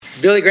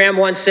Billy Graham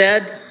once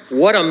said,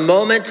 "What a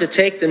moment to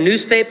take the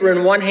newspaper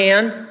in one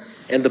hand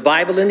and the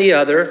Bible in the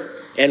other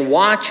and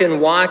watch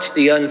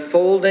the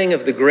unfolding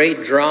of the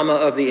great drama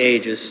of the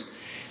ages.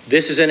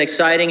 This is an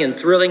exciting and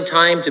thrilling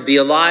time to be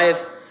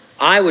alive.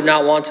 I would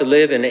not want to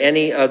live in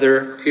any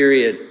other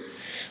period."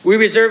 We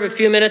reserve a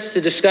few minutes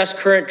to discuss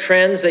current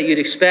trends that you'd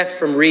expect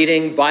from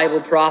reading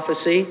Bible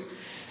prophecy.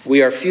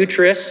 We are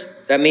futurists.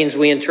 That means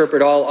we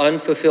interpret all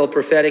unfulfilled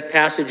prophetic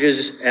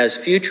passages as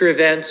future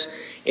events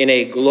in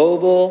a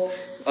global,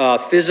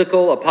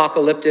 physical,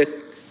 apocalyptic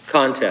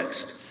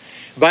context.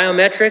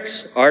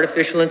 Biometrics,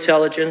 artificial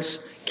intelligence,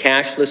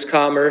 cashless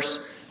commerce,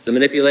 the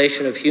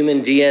manipulation of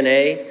human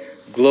DNA,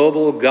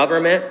 global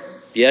government,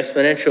 the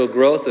exponential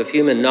growth of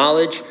human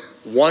knowledge,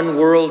 one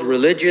world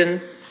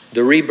religion,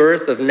 the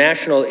rebirth of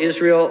national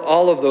Israel,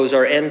 all of those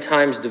are end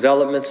times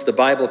developments the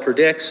Bible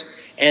predicts,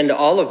 and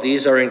all of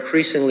these are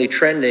increasingly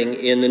trending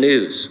in the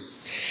news.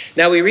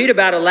 Now, we read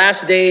about a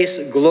last days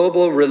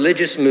global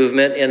religious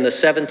movement in the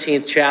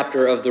 17th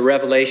chapter of the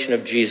Revelation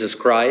of Jesus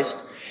Christ.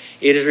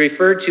 It is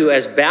referred to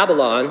as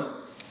Babylon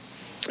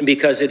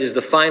because it is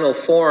the final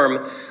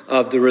form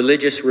of the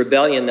religious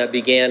rebellion that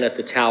began at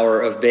the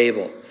Tower of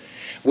Babel.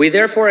 We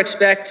therefore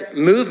expect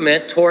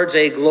movement towards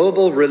a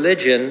global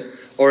religion,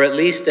 or at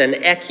least an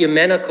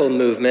ecumenical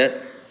movement,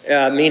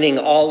 meaning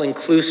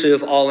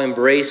all-inclusive,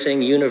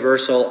 all-embracing,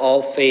 universal,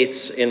 all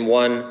faiths in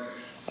one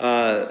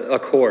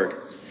accord.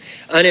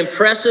 An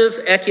impressive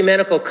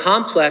ecumenical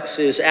complex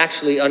is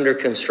actually under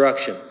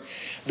construction.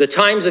 The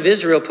Times of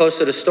Israel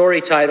posted a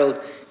story titled,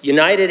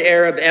 "United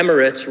Arab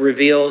Emirates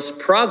Reveals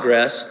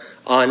Progress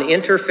on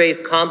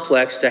Interfaith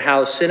Complex to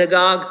House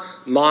Synagogue,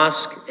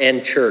 Mosque,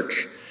 and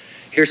Church."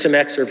 Here's some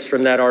excerpts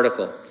from that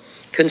article.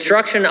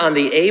 Construction on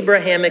the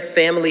Abrahamic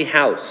Family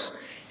House,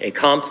 a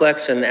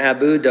complex in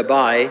Abu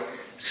Dhabi,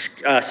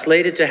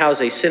 slated to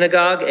house a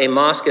synagogue, a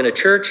mosque, and a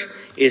church,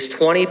 is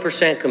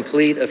 20%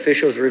 complete,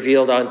 officials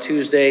revealed on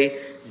Tuesday,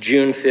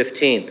 June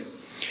 15th.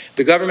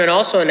 The government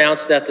also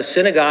announced that the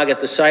synagogue at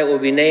the site will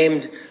be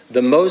named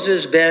the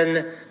Moses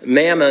ben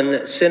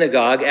Maimon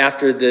Synagogue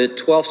after the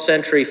 12th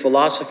century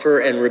philosopher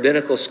and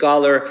rabbinical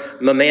scholar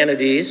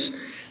Maimonides.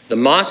 The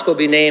mosque will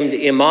be named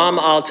Imam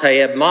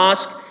al-Tayyib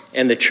Mosque,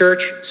 and the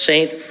church,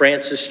 St.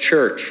 Francis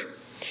Church.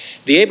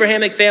 The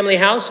Abrahamic Family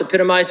House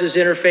epitomizes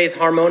interfaith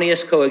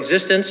harmonious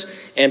coexistence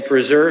and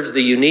preserves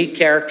the unique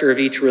character of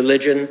each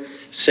religion,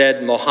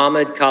 said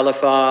Mohammed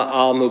Khalifa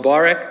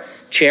al-Mubarak,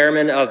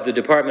 chairman of the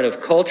Department of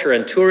Culture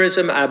and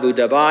Tourism, Abu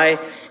Dhabi,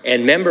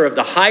 and member of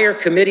the Higher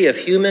Committee of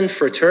Human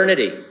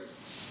Fraternity.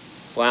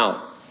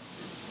 Wow,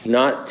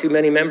 not too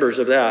many members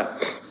of that.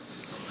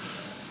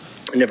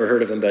 I never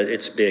heard of him, but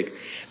it's big.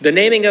 The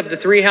naming of the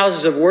three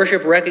houses of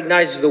worship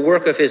recognizes the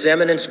work of His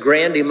Eminence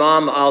Grand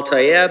Imam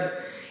al-Tayyib,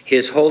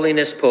 His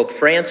Holiness Pope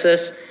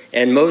Francis,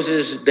 and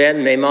Moses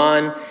ben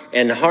Maimon,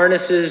 and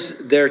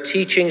harnesses their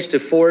teachings to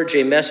forge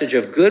a message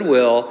of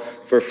goodwill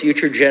for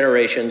future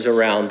generations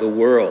around the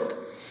world.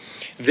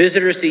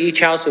 Visitors to each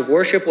house of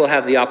worship will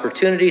have the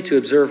opportunity to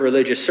observe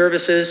religious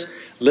services,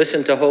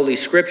 listen to Holy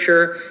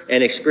Scripture,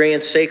 and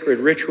experience sacred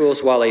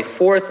rituals, while a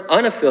fourth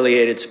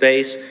unaffiliated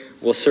space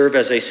will serve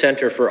as a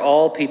center for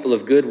all people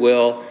of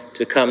goodwill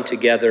to come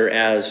together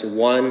as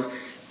one.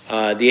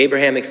 The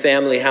Abrahamic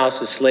Family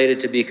House is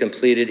slated to be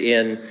completed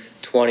in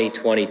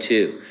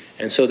 2022.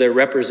 And so they're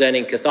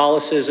representing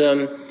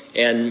Catholicism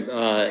and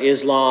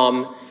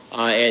Islam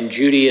and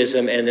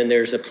Judaism, and then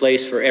there's a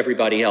place for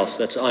everybody else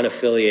that's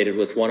unaffiliated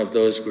with one of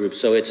those groups.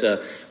 So it's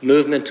a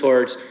movement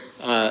towards,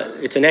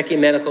 it's an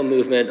ecumenical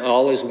movement,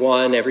 all is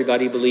one,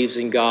 everybody believes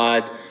in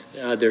God,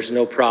 there's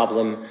no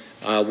problem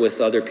with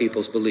other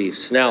people's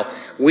beliefs. Now,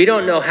 we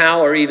don't know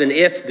how or even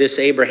if this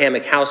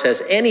Abrahamic house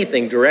has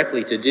anything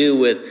directly to do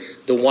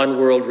with the one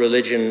world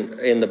religion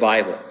in the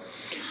Bible.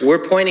 We're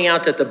pointing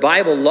out that the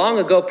Bible long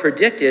ago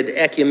predicted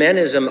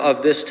ecumenism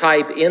of this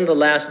type in the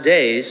last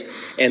days,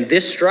 and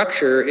this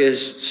structure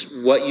is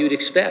what you'd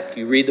expect.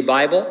 You read the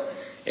Bible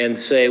and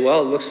say,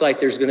 well, it looks like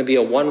there's going to be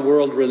a one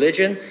world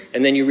religion,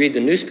 and then you read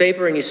the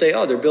newspaper and you say,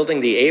 oh, they're building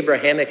the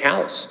Abrahamic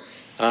house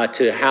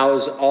to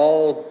house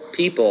all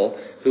people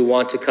who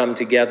want to come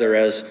together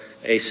as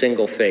a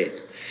single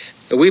faith.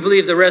 We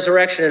believe the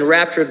resurrection and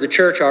rapture of the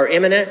church are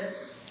imminent.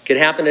 It can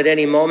happen at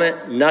any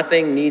moment.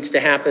 Nothing needs to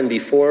happen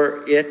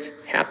before it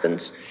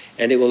happens,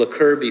 and it will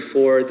occur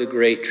before the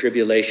Great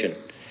Tribulation.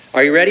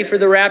 Are you ready for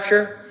the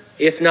rapture?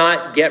 If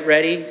not, get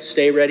ready,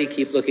 stay ready,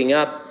 keep looking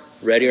up.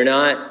 Ready or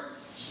not?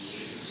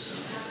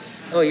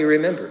 Oh, you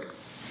remembered.